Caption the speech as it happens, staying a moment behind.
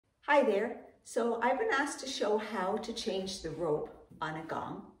Hi there. So I've been asked to show how to change the rope on a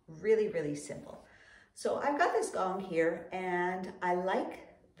gong. Really, really simple. So I've got this gong here and I like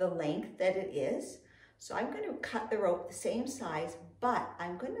the length that it is. So I'm going to cut the rope the same size, but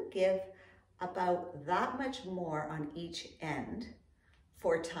I'm going to give about that much more on each end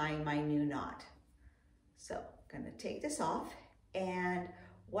for tying my new knot. So I'm going to take this off, and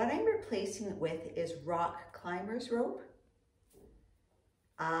what I'm replacing it with is rock climber's rope.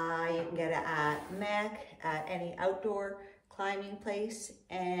 You can get it at MEC, at any outdoor climbing place,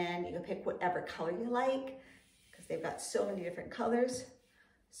 and you can pick whatever color you like because they've got so many different colors.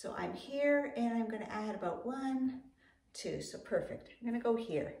 So I'm here and I'm going to add about 1, 2, so perfect. I'm going to go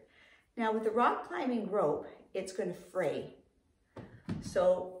here. Now with the rock climbing rope, it's going to fray.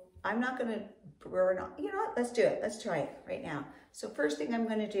 So I'm not going to burn on, you know what, let's do it. Let's try it right now. So first thing I'm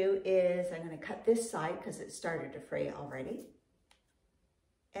going to do is I'm going to cut this side because it started to fray already.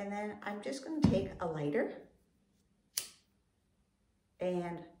 And then I'm just going to take a lighter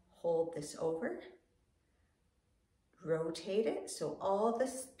and hold this over, rotate it so all the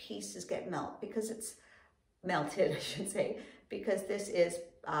pieces get melted, I should say, because this is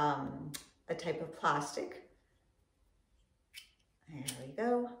a type of plastic. There we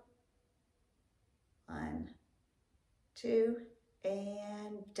go. 1, 2,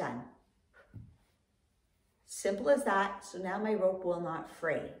 and done. Simple as that. So now my rope will not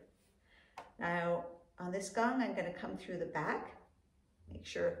fray. Now on this gong, I'm going to come through the back. Make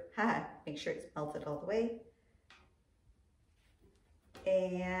sure it's melted all the way.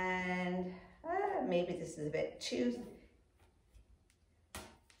 And maybe this is a bit too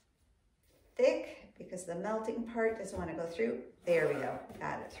thick because the melting part doesn't want to go through. There we go.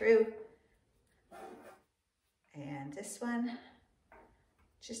 Got it through. And this one.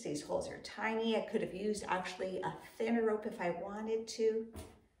 Just these holes are tiny. I could have used actually a thinner rope if I wanted to,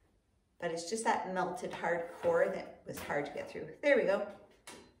 but it's just that melted hard core that was hard to get through. There we go.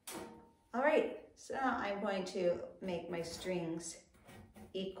 All right, so now I'm going to make my strings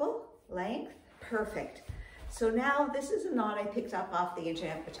equal length. Perfect. So now this is a knot I picked up off the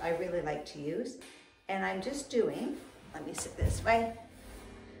internet, which I really like to use. And I'm just doing, let me sit this way.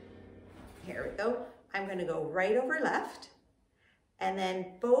 Here we go. I'm gonna go right over left. And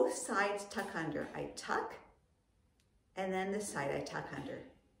then both sides tuck under. I tuck, and then this side I tuck under.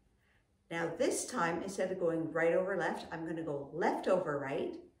 Now this time, instead of going right over left, I'm gonna go left over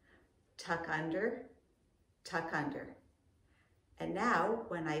right, tuck under, tuck under. And now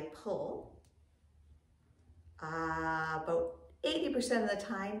when I pull, about 80% of the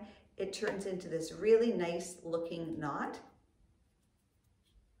time, it turns into this really nice looking knot.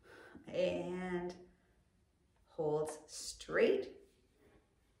 And holds straight.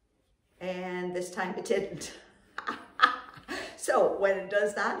 And this time it didn't. So when it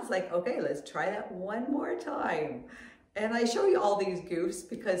does that, it's like, okay, let's try that one more time. And I show you all these goofs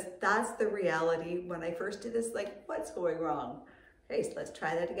because that's the reality. When I first did this, like, what's going wrong? Okay, so let's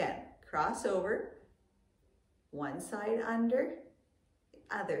try that again. Cross over, one side under,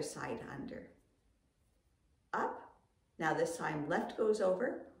 the other side under. Up. Now this time left goes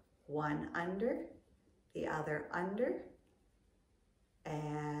over, one under, the other under,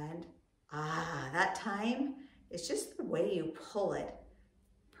 and that time, it's just the way you pull it.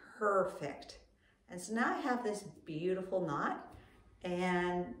 Perfect. And so now I have this beautiful knot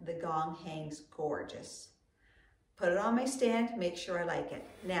and the gong hangs gorgeous. Put it on my stand, make sure I like it.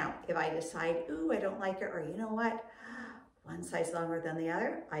 Now, if I decide, ooh, I don't like it, or you know what, one side's longer than the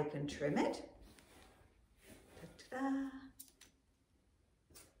other, I can trim it. Ta-da.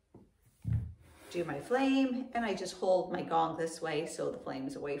 Do my flame, and I just hold my gong this way so the flame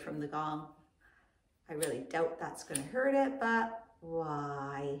is away from the gong. I really doubt that's going to hurt it, but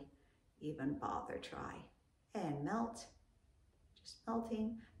why even bother try? And melt, just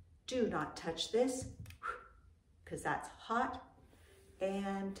melting. Do not touch this because that's hot.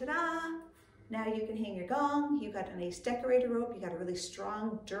 And ta-da! Now you can hang your gong. You've got a nice decorator rope. You got a really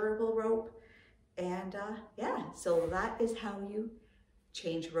strong, durable rope. And yeah, so that is how you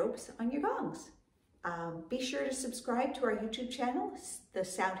change ropes on your gongs. Be sure to subscribe to our YouTube channel, the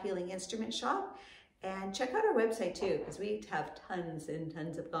Sound Healing Instrument Shop, and check out our website too, because we have tons and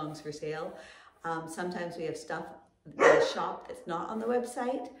tons of gongs for sale. Sometimes we have stuff in the shop that's not on the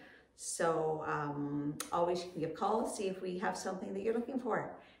website. So always you can give a call, see if we have something that you're looking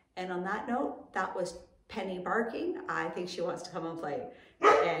for. And on that note, that was Penny barking. I think she wants to come and play.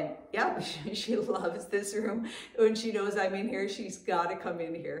 And yeah, she loves this room. When she knows I'm in here, she's got to come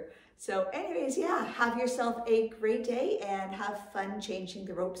in here. So anyways, yeah, have yourself a great day and have fun changing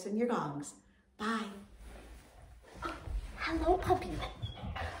the ropes in your gongs. Bye. Hello, puppy.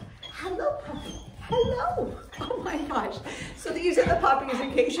 Hello, puppy. Hello. Oh my gosh. So these are the puppies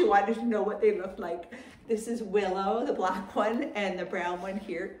in case you wanted to know what they look like. This is Willow, the black one, and the brown one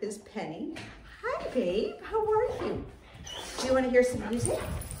here is Penny. Hi, babe. How are you? Do you want to hear some music?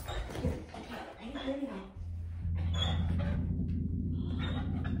 Here, okay, ready, ready,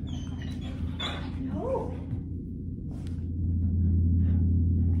 no.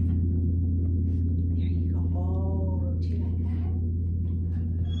 There you go. Oh, do you like that?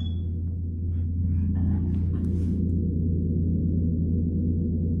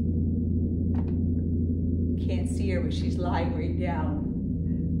 You can't see her, but she's lying right down.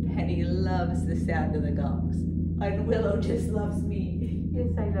 Penny loves the sound of the gongs. And Willow just loves me. Yes,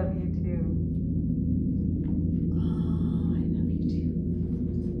 I love you too. Oh, I love you too.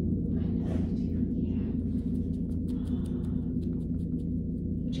 I love you too, yeah.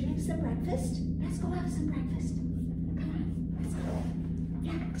 Would you like some breakfast? Let's go have some breakfast. Come on, let's go.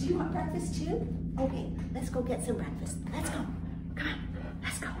 Yeah, do you want breakfast too? Okay, let's go get some breakfast. Let's go. Come on,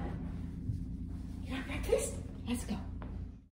 let's go. You want breakfast? Let's go.